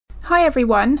Hi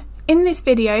everyone, in this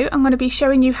video I'm going to be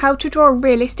showing you how to draw a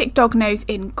realistic dog nose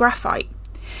in graphite.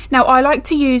 Now I like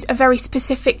to use a very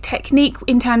specific technique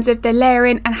in terms of the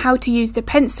layering and how to use the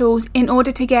pencils in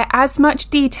order to get as much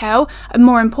detail and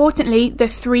more importantly the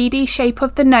 3D shape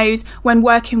of the nose when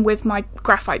working with my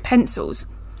graphite pencils.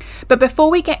 But before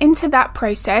we get into that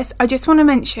process, I just want to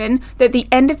mention that at the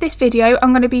end of this video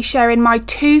I'm going to be sharing my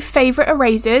two favourite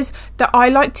erasers that I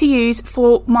like to use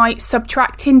for my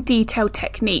subtracting detail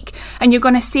technique, and you're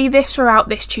going to see this throughout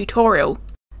this tutorial.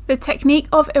 The technique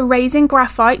of erasing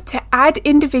graphite to add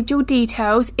individual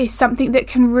details is something that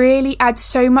can really add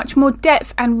so much more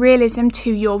depth and realism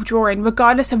to your drawing,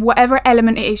 regardless of whatever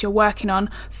element it is you're working on: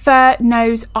 fur,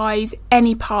 nose, eyes,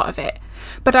 any part of it.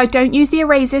 But I don't use the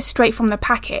erasers straight from the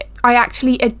packet. I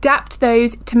actually adapt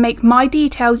those to make my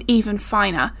details even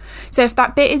finer. So if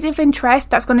that bit is of interest,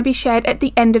 that's going to be shared at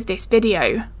the end of this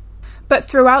video. But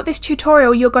throughout this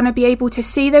tutorial, you're going to be able to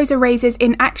see those erasers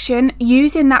in action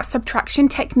using that subtraction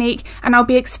technique, and I'll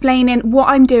be explaining what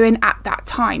I'm doing at that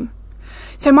time.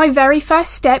 So my very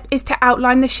first step is to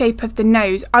outline the shape of the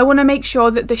nose. I want to make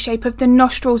sure that the shape of the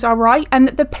nostrils are right and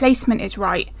that the placement is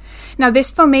right. Now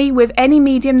this for me, with any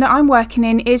medium that I'm working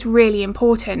in, is really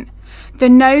important. The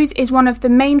nose is one of the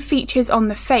main features on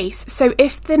the face, so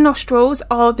if the nostrils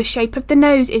or the shape of the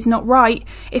nose is not right,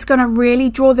 it's going to really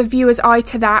draw the viewer's eye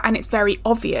to that, and it's very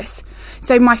obvious.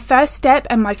 So my first step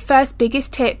and my first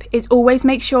biggest tip is always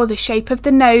make sure the shape of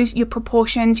the nose, your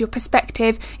proportions, your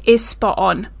perspective is spot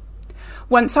on.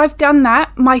 Once I've done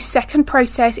that, my second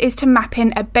process is to map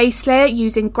in a base layer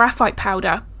using graphite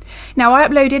powder. Now I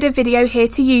uploaded a video here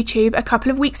to YouTube a couple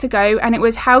of weeks ago, and it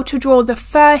was how to draw the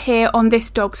fur here on this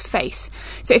dog's face.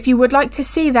 So if you would like to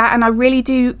see that, and I really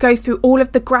do go through all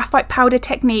of the graphite powder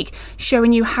technique,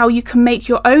 showing you how you can make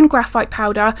your own graphite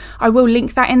powder, I will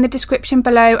link that in the description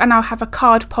below, and I'll have a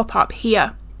card pop up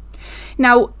here.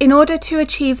 Now in order to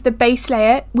achieve the base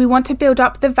layer, we want to build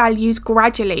up the values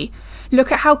gradually.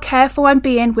 Look at how careful I'm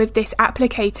being with this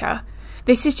applicator.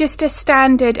 This is just a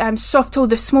standard soft tool,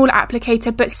 the smaller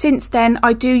applicator, but since then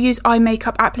I do use eye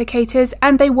makeup applicators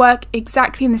and they work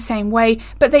exactly in the same way,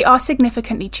 but they are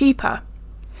significantly cheaper.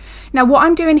 Now what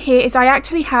I'm doing here is I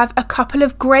actually have a couple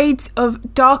of grades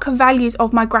of darker values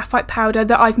of my graphite powder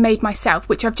that I've made myself,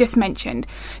 which I've just mentioned.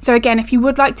 So again, if you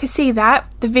would like to see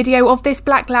that, the video of this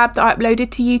black lab that I uploaded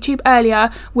to YouTube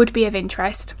earlier would be of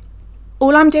interest.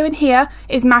 All I'm doing here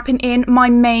is mapping in my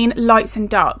main lights and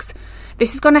darks.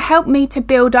 This is going to help me to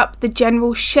build up the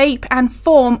general shape and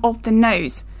form of the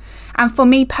nose. And for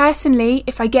me personally,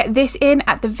 if I get this in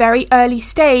at the very early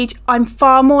stage, I'm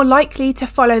far more likely to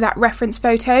follow that reference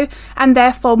photo, and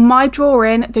therefore my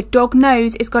drawing, the dog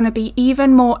nose, is going to be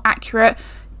even more accurate,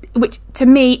 which to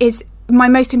me is my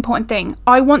most important thing.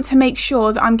 I want to make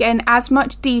sure that I'm getting as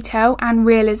much detail and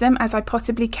realism as I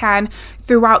possibly can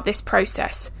throughout this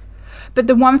process. But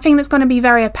the one thing that's going to be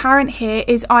very apparent here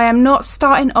is I am not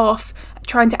starting off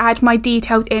trying to add my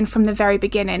details in from the very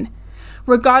beginning.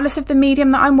 Regardless of the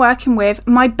medium that I'm working with,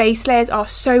 my base layers are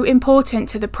so important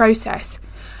to the process.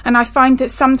 And I find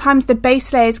that sometimes the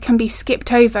base layers can be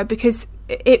skipped over because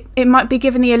it might be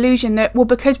given the illusion that, well,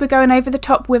 because we're going over the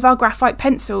top with our graphite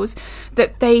pencils,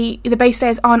 that the base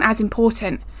layers aren't as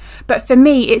important. But for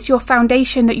me, it's your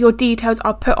foundation that your details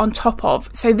are put on top of.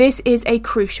 So this is a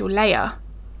crucial layer.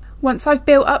 Once I've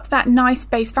built up that nice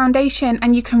base foundation,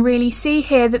 and you can really see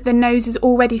here that the nose is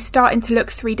already starting to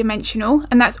look three-dimensional,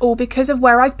 and that's all because of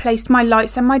where I've placed my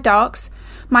lights and my darks,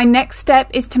 my next step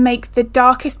is to make the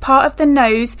darkest part of the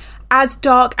nose as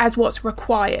dark as what's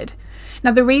required.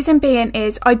 Now the reason being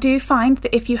is I do find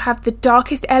that if you have the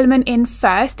darkest element in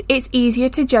first, it's easier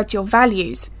to judge your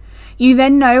values. You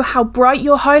then know how bright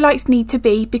your highlights need to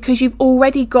be because you've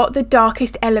already got the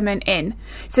darkest element in.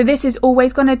 So this is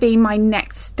always going to be my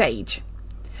next stage.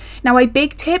 Now a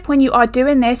big tip when you are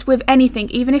doing this with anything,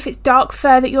 even if it's dark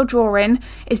fur that you're drawing,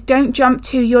 is don't jump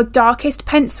to your darkest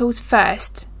pencils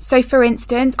first. So for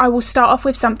instance, I will start off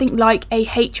with something like a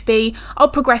HB, I'll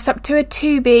progress up to a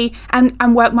 2B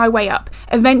and work my way up,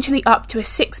 eventually up to a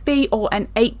 6B or an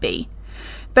 8B.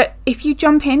 But if you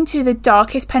jump into the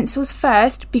darkest pencils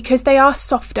first, because they are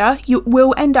softer, you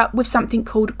will end up with something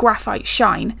called graphite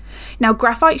shine. Now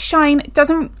graphite shine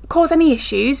doesn't cause any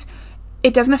issues,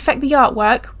 it doesn't affect the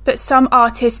artwork, but some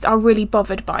artists are really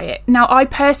bothered by it. Now I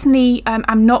personally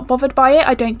am not bothered by it.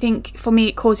 I don't think for me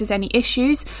it causes any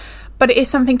issues, but it is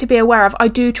something to be aware of. I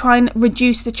do try and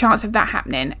reduce the chance of that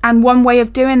happening, and one way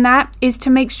of doing that is to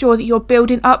make sure that you're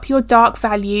building up your dark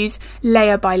values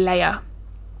layer by layer.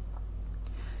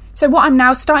 So what I'm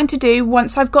now starting to do,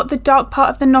 once I've got the dark part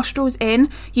of the nostrils in,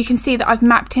 you can see that I've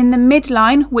mapped in the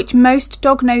midline, which most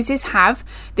dog noses have.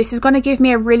 This is going to give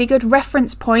me a really good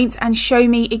reference point and show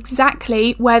me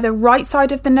exactly where the right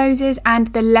side of the nose is and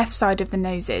the left side of the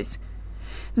nose is.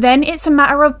 Then it's a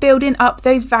matter of building up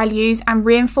those values and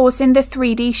reinforcing the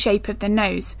 3D shape of the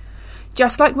nose.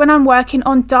 Just like when I'm working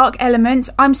on dark elements,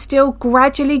 I'm still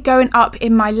gradually going up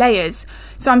in my layers.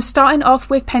 So I'm starting off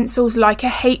with pencils like a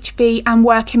HB and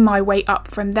working my way up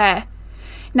from there.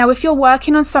 Now if you're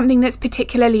working on something that's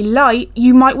particularly light,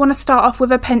 you might want to start off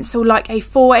with a pencil like a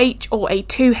 4H or a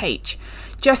 2H,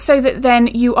 just so that then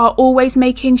you are always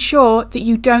making sure that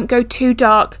you don't go too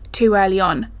dark too early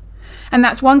on. And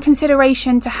that's one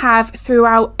consideration to have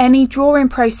throughout any drawing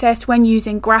process when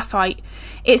using graphite.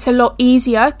 It's a lot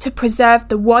easier to preserve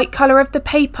the white colour of the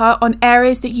paper on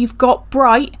areas that you've got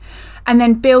bright and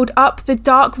then build up the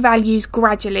dark values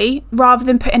gradually, rather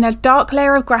than putting a dark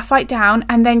layer of graphite down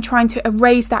and then trying to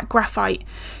erase that graphite.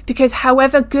 Because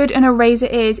however good an eraser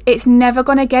is, it's never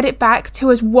going to get it back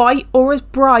to as white or as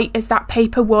bright as that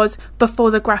paper was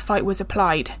before the graphite was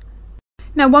applied.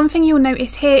 Now one thing you'll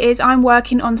notice here is I'm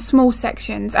working on small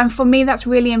sections, and for me that's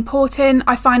really important.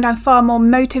 I find I'm far more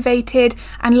motivated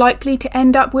and likely to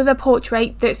end up with a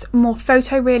portrait that's more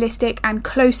photorealistic and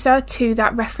closer to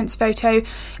that reference photo,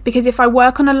 because if I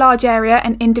work on a large area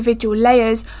and individual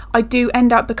layers, I do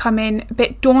end up becoming a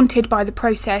bit daunted by the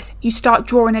process. You start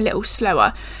drawing a little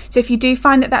slower. So if you do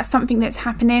find that that's something that's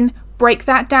happening, break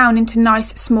that down into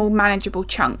nice, small, manageable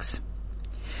chunks.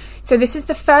 So this is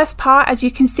the first part, as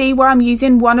you can see, where I'm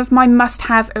using one of my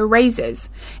must-have erasers.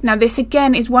 Now this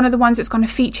again is one of the ones that's going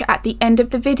to feature at the end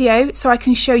of the video, so I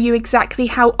can show you exactly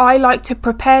how I like to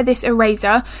prepare this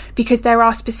eraser, because there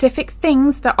are specific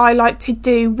things that I like to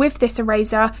do with this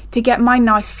eraser to get my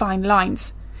nice fine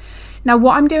lines. Now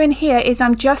what I'm doing here is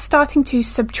I'm just starting to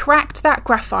subtract that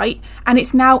graphite, and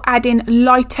it's now adding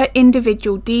lighter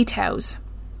individual details.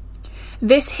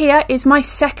 This here is my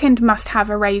second must-have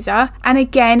eraser, and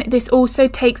again this also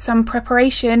takes some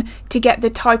preparation to get the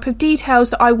type of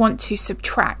details that I want to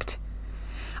subtract.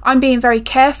 I'm being very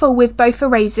careful with both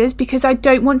erasers because I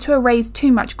don't want to erase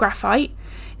too much graphite.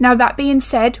 Now that being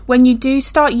said, when you do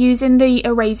start using the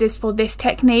erasers for this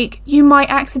technique, you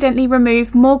might accidentally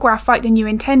remove more graphite than you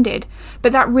intended,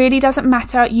 but that really doesn't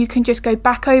matter. You can just go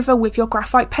back over with your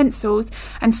graphite pencils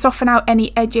and soften out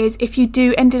any edges if you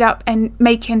do ended up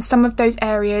making some of those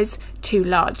areas too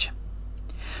large.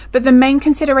 But the main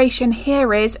consideration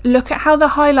here is, look at how the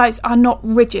highlights are not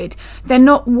rigid. They're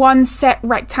not one set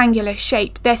rectangular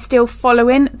shape. They're still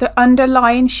following the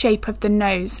underlying shape of the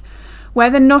nose. Where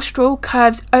the nostril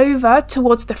curves over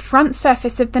towards the front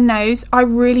surface of the nose, I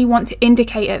really want to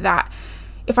indicate at that.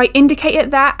 If I indicate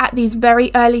at that at these very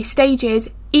early stages,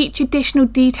 each additional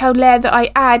detailed layer that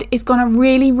I add is going to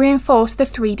really reinforce the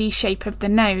 3D shape of the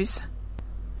nose.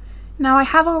 Now I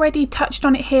have already touched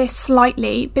on it here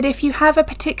slightly, but if you have a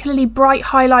particularly bright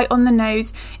highlight on the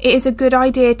nose, it is a good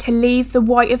idea to leave the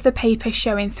white of the paper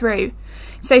showing through.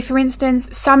 So for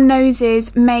instance, some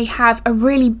noses may have a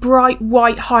really bright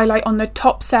white highlight on the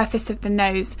top surface of the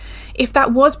nose. If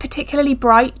that was particularly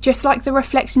bright, just like the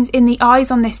reflections in the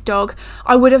eyes on this dog,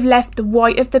 I would have left the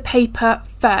white of the paper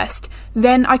first.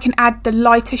 Then I can add the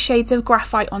lighter shades of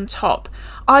graphite on top.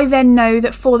 I then know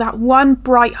that for that one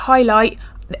bright highlight,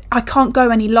 I can't go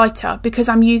any lighter because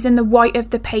I'm using the white of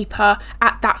the paper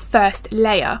at that first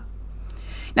layer.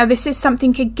 Now this is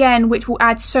something again which will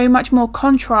add so much more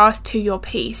contrast to your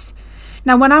piece.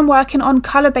 Now when I'm working on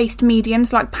colour-based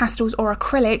mediums like pastels or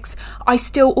acrylics, I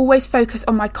still always focus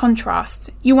on my contrasts.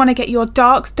 You want to get your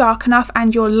darks dark enough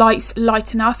and your lights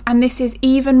light enough, and this is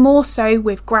even more so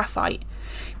with graphite.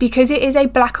 Because it is a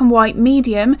black and white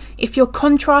medium, if your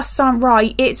contrasts aren't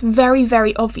right, it's very,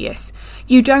 very obvious.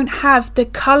 You don't have the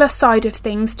colour side of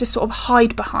things to sort of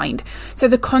hide behind. So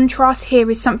the contrast here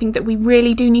is something that we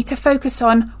really do need to focus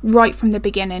on right from the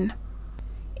beginning.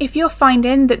 If you're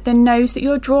finding that the nose that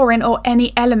you're drawing or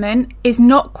any element is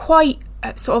not quite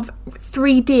sort of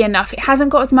 3D enough, it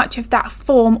hasn't got as much of that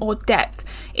form or depth,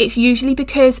 it's usually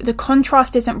because the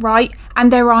contrast isn't right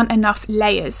and there aren't enough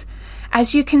layers.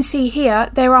 As you can see here,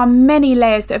 there are many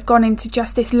layers that have gone into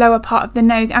just this lower part of the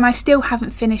nose, and I still haven't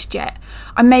finished yet.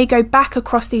 I may go back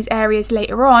across these areas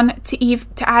later on to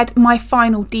add my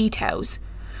final details.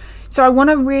 So I want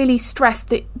to really stress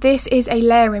that this is a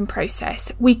layering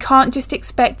process. We can't just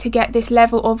expect to get this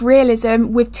level of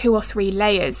realism with 2 or 3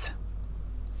 layers.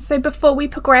 So before we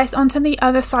progress onto the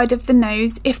other side of the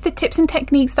nose, if the tips and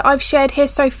techniques that I've shared here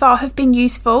so far have been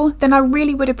useful, then I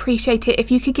really would appreciate it if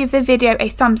you could give the video a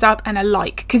thumbs up and a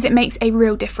like, because it makes a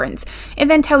real difference. It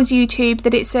then tells YouTube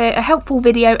that it's a helpful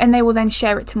video and they will then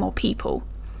share it to more people.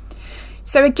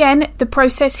 So again, the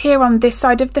process here on this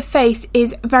side of the face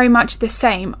is very much the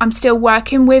same. I'm still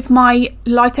working with my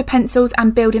lighter pencils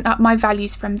and building up my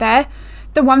values from there.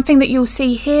 The one thing that you'll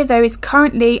see here though is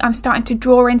currently I'm starting to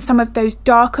draw in some of those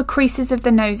darker creases of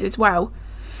the nose as well.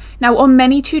 Now on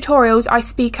many tutorials I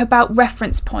speak about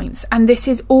reference points, and this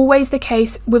is always the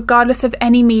case regardless of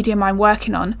any medium I'm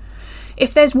working on.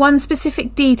 If there's one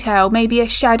specific detail, maybe a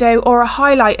shadow or a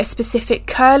highlight, a specific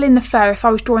curl in the fur if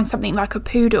I was drawing something like a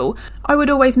poodle, I would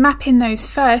always map in those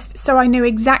first so I knew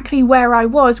exactly where I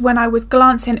was when I was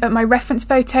glancing at my reference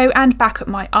photo and back at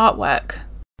my artwork.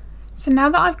 So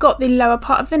now that I've got the lower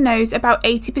part of the nose about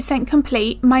 80%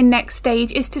 complete, my next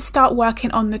stage is to start working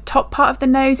on the top part of the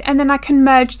nose, and then I can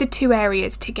merge the two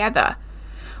areas together.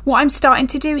 What I'm starting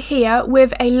to do here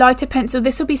with a lighter pencil,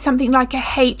 this will be something like a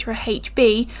H or a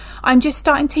HB, I'm just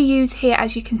starting to use here,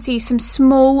 as you can see, some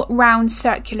small round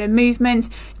circular movements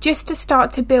just to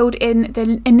start to build in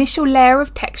the initial layer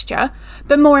of texture,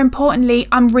 but more importantly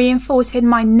I'm reinforcing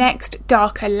my next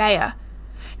darker layer.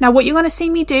 Now what you're going to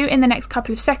see me do in the next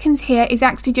couple of seconds here is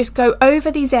actually just go over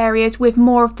these areas with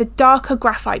more of the darker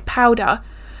graphite powder.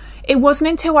 It wasn't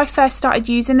until I first started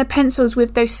using the pencils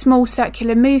with those small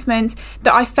circular movements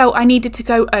that I felt I needed to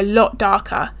go a lot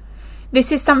darker.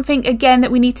 This is something again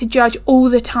that we need to judge all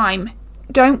the time.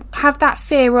 Don't have that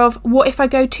fear of what if I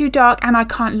go too dark and I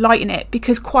can't lighten it,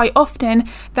 because quite often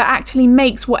that actually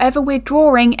makes whatever we're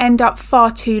drawing end up far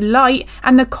too light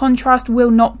and the contrast will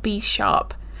not be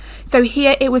sharp. So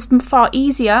here it was far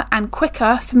easier and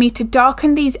quicker for me to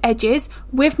darken these edges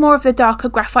with more of the darker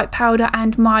graphite powder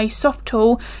and my soft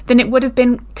tool than it would have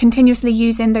been continuously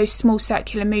using those small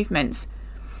circular movements.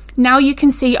 Now you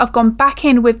can see I've gone back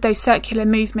in with those circular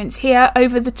movements here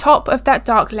over the top of that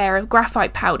dark layer of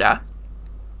graphite powder.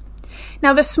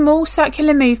 Now the small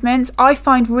circular movements I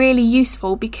find really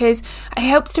useful because it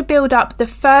helps to build up the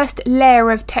first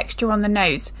layer of texture on the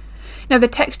nose. Now the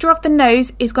texture of the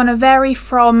nose is going to vary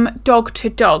from dog to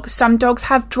dog. Some dogs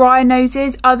have drier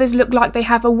noses, others look like they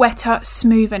have a wetter,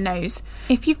 smoother nose.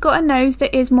 If you've got a nose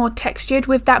that is more textured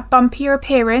with that bumpier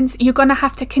appearance, you're going to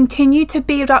have to continue to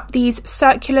build up these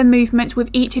circular movements with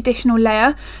each additional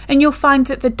layer, and you'll find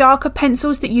that the darker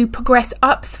pencils that you progress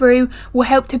up through will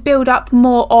help to build up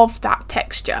more of that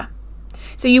texture.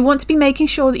 So you want to be making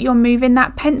sure that you're moving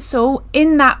that pencil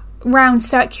in that round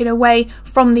circular way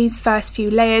from these first few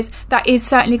layers. That is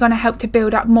certainly going to help to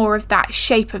build up more of that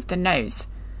shape of the nose.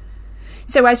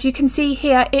 So as you can see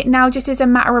here, it now just is a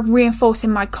matter of reinforcing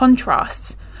my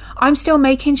contrasts. I'm still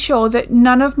making sure that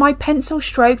none of my pencil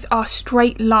strokes are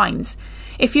straight lines.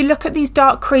 If you look at these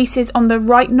dark creases on the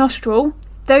right nostril,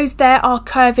 those there are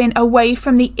curving away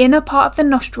from the inner part of the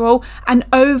nostril and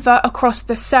over across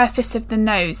the surface of the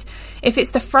nose. If it's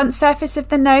the front surface of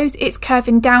the nose, it's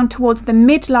curving down towards the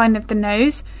midline of the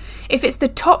nose. If it's the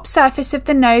top surface of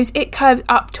the nose, it curves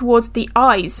up towards the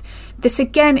eyes. This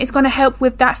again is going to help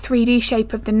with that 3D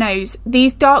shape of the nose.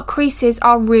 These dark creases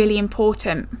are really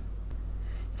important.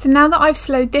 So now that I've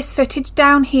slowed this footage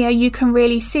down here, you can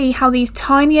really see how these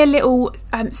tinier little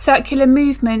circular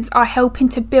movements are helping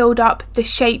to build up the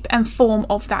shape and form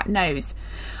of that nose.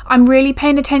 I'm really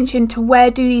paying attention to where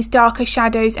do these darker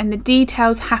shadows and the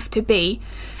details have to be.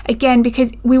 Again,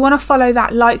 because we want to follow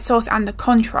that light source and the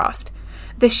contrast.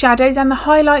 The shadows and the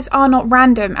highlights are not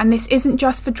random, and this isn't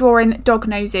just for drawing dog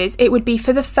noses, it would be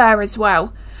for the fur as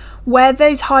well. Where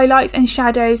those highlights and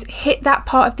shadows hit that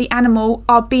part of the animal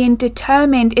are being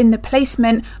determined in the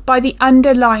placement by the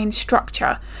underlying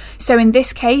structure. So in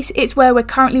this case, it's where we're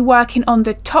currently working on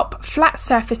the top flat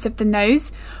surface of the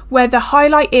nose, where the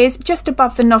highlight is just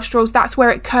above the nostrils, that's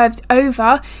where it curves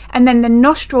over, and then the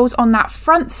nostrils on that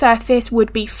front surface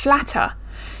would be flatter.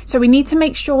 So we need to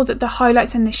make sure that the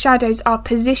highlights and the shadows are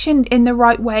positioned in the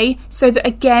right way so that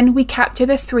again we capture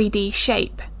the 3D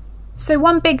shape. So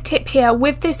one big tip here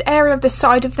with this area of the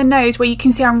side of the nose where you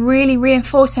can see I'm really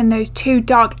reinforcing those two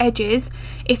dark edges,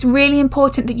 it's really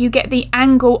important that you get the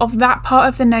angle of that part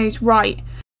of the nose right.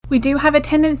 We do have a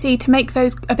tendency to make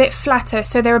those a bit flatter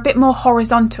so they're a bit more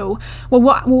horizontal. Well,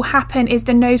 what will happen is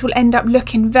the nose will end up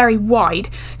looking very wide.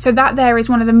 So that there is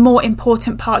one of the more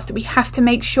important parts that we have to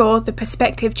make sure the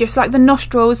perspective, just like the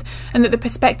nostrils, and that the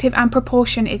perspective and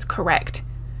proportion is correct.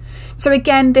 So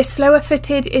again, this slower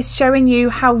footage is showing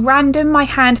you how random my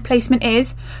hand placement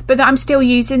is, but that I'm still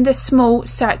using the small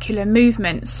circular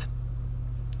movements.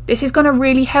 This is going to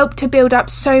really help to build up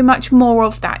so much more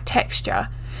of that texture.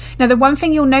 Now the one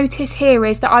thing you'll notice here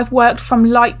is that I've worked from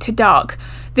light to dark.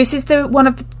 This is one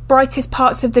of the brightest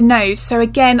parts of the nose, so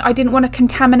again I didn't want to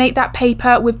contaminate that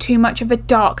paper with too much of a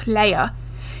dark layer.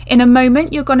 In a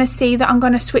moment you're going to see that I'm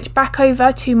going to switch back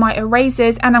over to my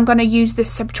erasers and I'm going to use the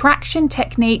subtraction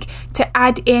technique to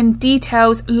add in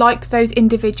details like those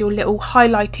individual little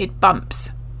highlighted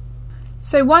bumps.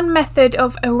 So one method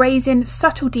of erasing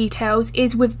subtle details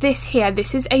is with this here.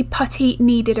 This is a putty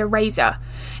kneaded eraser.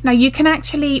 Now you can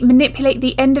actually manipulate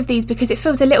the end of these because it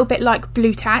feels a little bit like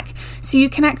blue tack. So you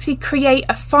can actually create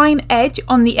a fine edge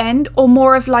on the end or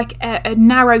more of like a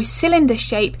narrow cylinder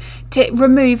shape to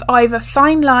remove either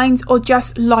fine lines or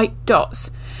just light dots.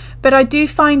 But I do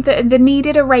find that the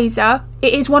kneaded eraser,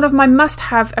 it is one of my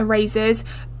must-have erasers,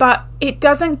 but it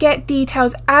doesn't get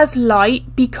details as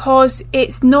light because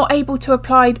it's not able to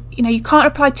apply, you can't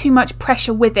apply too much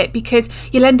pressure with it because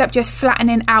you'll end up just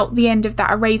flattening out the end of that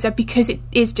eraser because it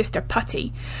is just a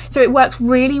putty. So it works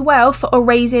really well for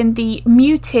erasing the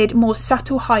muted, more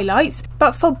subtle highlights,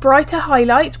 but for brighter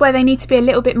highlights where they need to be a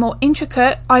little bit more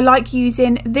intricate, I like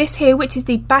using this here, which is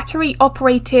the battery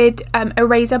operated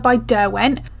eraser by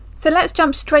Derwent. So let's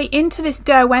jump straight into this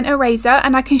Derwent eraser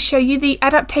and I can show you the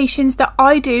adaptations that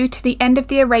I do to the end of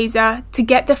the eraser to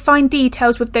get the fine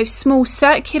details with those small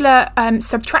circular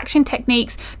subtraction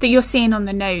techniques that you're seeing on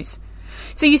the nose.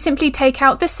 So you simply take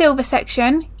out the silver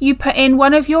section, you put in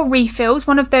one of your refills,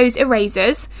 one of those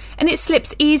erasers, and it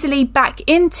slips easily back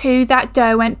into that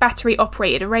Derwent battery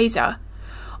operated eraser.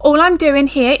 All I'm doing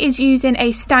here is using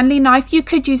a Stanley knife, you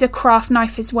could use a craft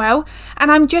knife as well,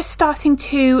 and I'm just starting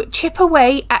to chip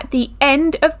away at the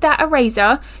end of that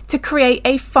eraser to create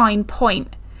a fine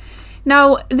point.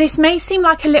 Now this may seem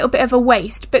like a little bit of a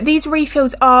waste, but these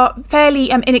refills are fairly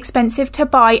inexpensive to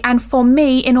buy, and for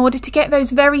me, in order to get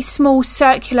those very small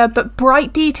circular but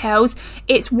bright details,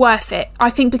 it's worth it.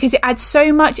 I think because it adds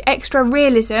so much extra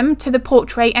realism to the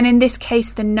portrait, and in this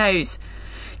case the nose.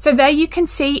 So there you can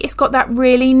see it's got that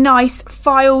really nice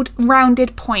filed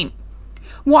rounded point.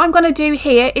 What I'm going to do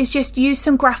here is just use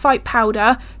some graphite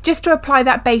powder just to apply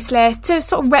that base layer to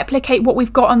sort of replicate what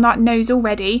we've got on that nose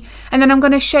already, and then I'm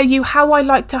going to show you how I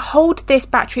like to hold this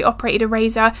battery operated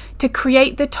eraser to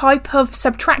create the type of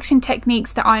subtraction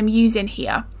techniques that I'm using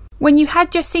here. When you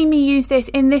had just seen me use this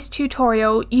in this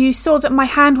tutorial, you saw that my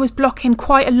hand was blocking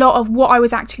quite a lot of what I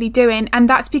was actually doing, and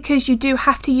that's because you do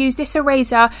have to use this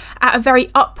eraser at a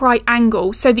very upright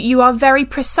angle so that you are very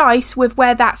precise with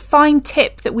where that fine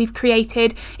tip that we've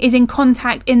created is in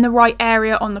contact in the right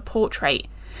area on the portrait.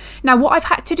 Now what I've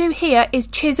had to do here is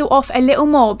chisel off a little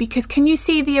more because can you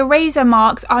see the eraser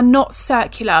marks are not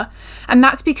circular, and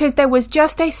that's because there was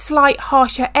just a slight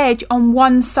harsher edge on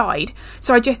one side,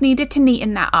 so I just needed to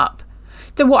neaten that up.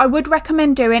 So what I would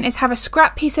recommend doing is have a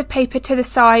scrap piece of paper to the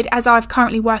side as I've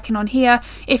currently working on here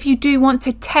if you do want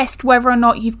to test whether or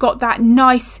not you've got that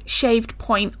nice shaved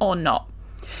point or not.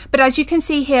 But as you can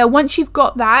see here, once you've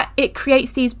got that, it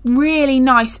creates these really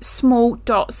nice small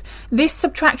dots. This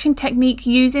subtraction technique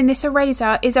using this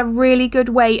eraser is a really good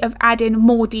way of adding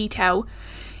more detail.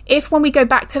 If when we go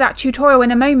back to that tutorial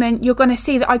in a moment, you're going to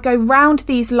see that I go round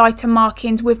these lighter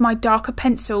markings with my darker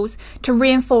pencils to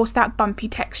reinforce that bumpy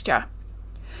texture.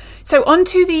 So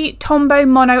onto the Tombow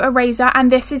Mono eraser,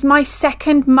 and this is my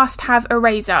second must-have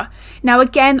eraser. Now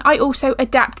again, I also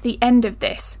adapt the end of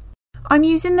this. I'm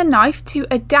using the knife to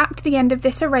adapt the end of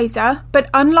this eraser, but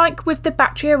unlike with the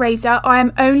battery eraser, I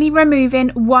am only removing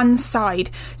one side,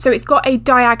 so it's got a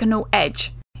diagonal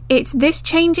edge. It's this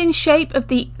change in shape of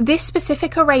this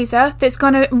specific eraser that's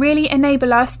going to really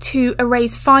enable us to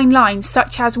erase fine lines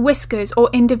such as whiskers or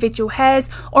individual hairs,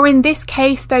 or in this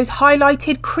case those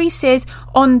highlighted creases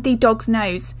on the dog's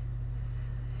nose.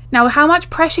 Now how much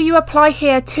pressure you apply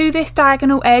here to this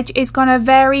diagonal edge is going to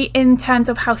vary in terms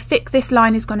of how thick this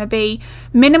line is going to be.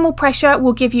 Minimal pressure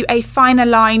will give you a finer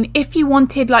line. If you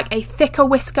wanted like a thicker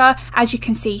whisker, as you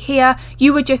can see here,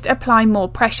 you would just apply more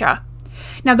pressure.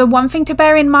 Now the one thing to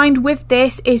bear in mind with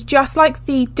this is just like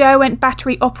the Derwent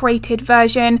battery operated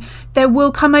version, there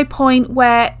will come a point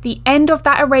where the end of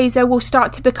that eraser will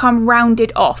start to become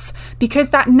rounded off because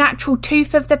that natural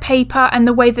tooth of the paper and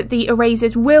the way that the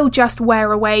erasers will just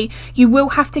wear away, you will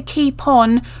have to keep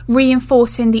on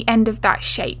reinforcing the end of that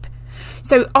shape.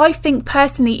 So I think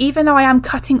personally, even though I am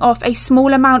cutting off a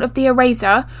small amount of the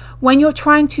eraser, when you're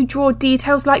trying to draw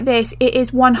details like this, it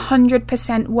is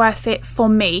 100% worth it for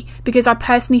me, because I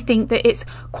personally think that it's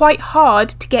quite hard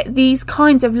to get these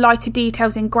kinds of lighter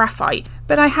details in graphite.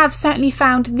 But I have certainly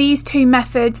found these two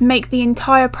methods make the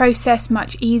entire process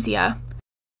much easier.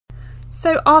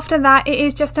 So after that, it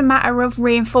is just a matter of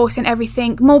reinforcing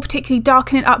everything, more particularly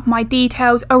darkening up my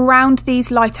details around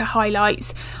these lighter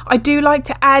highlights. I do like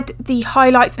to add the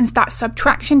highlights and that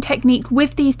subtraction technique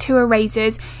with these two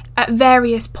erasers at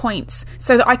various points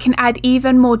so that I can add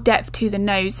even more depth to the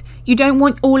nose. You don't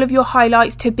want all of your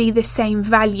highlights to be the same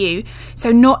value,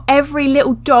 so not every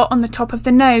little dot on the top of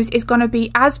the nose is going to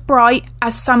be as bright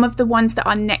as some of the ones that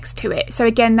are next to it. So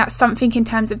again, that's something in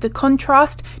terms of the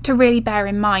contrast to really bear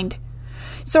in mind.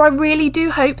 So I really do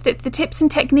hope that the tips and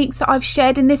techniques that I've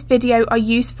shared in this video are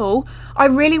useful. I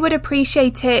really would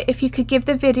appreciate it if you could give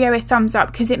the video a thumbs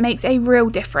up because it makes a real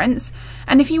difference.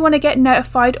 And if you want to get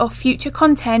notified of future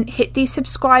content, hit the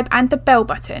subscribe and the bell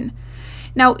button.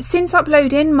 Now, since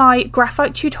uploading my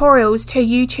graphite tutorials to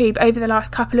YouTube over the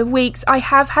last couple of weeks, I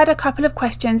have had a couple of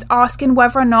questions asking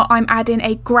whether or not I'm adding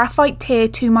a graphite tier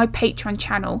to my Patreon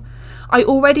channel. I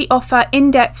already offer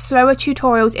in-depth, slower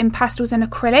tutorials in pastels and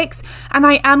acrylics, and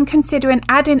I am considering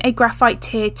adding a graphite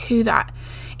tier to that.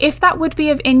 If that would be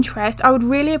of interest, I would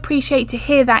really appreciate to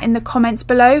hear that in the comments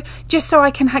below, just so I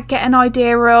can get an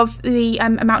idea of the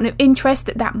amount of interest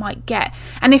that might get.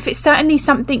 And if it's certainly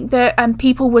something that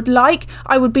people would like,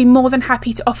 I would be more than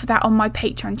happy to offer that on my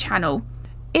Patreon channel.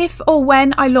 If or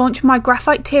when I launch my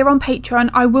graphite tier on Patreon,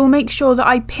 I will make sure that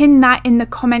I pin that in the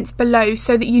comments below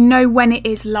so that you know when it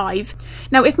is live.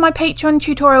 Now, if my Patreon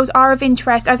tutorials are of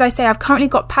interest, as I say, I've currently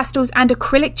got pastels and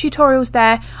acrylic tutorials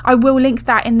there. I will link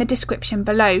that in the description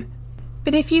below.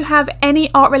 But if you have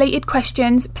any art related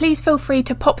questions, please feel free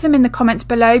to pop them in the comments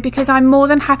below because I'm more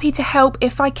than happy to help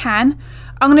if I can.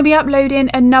 I'm going to be uploading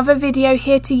another video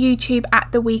here to YouTube at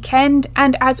the weekend,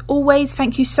 and as always,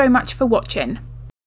 thank you so much for watching.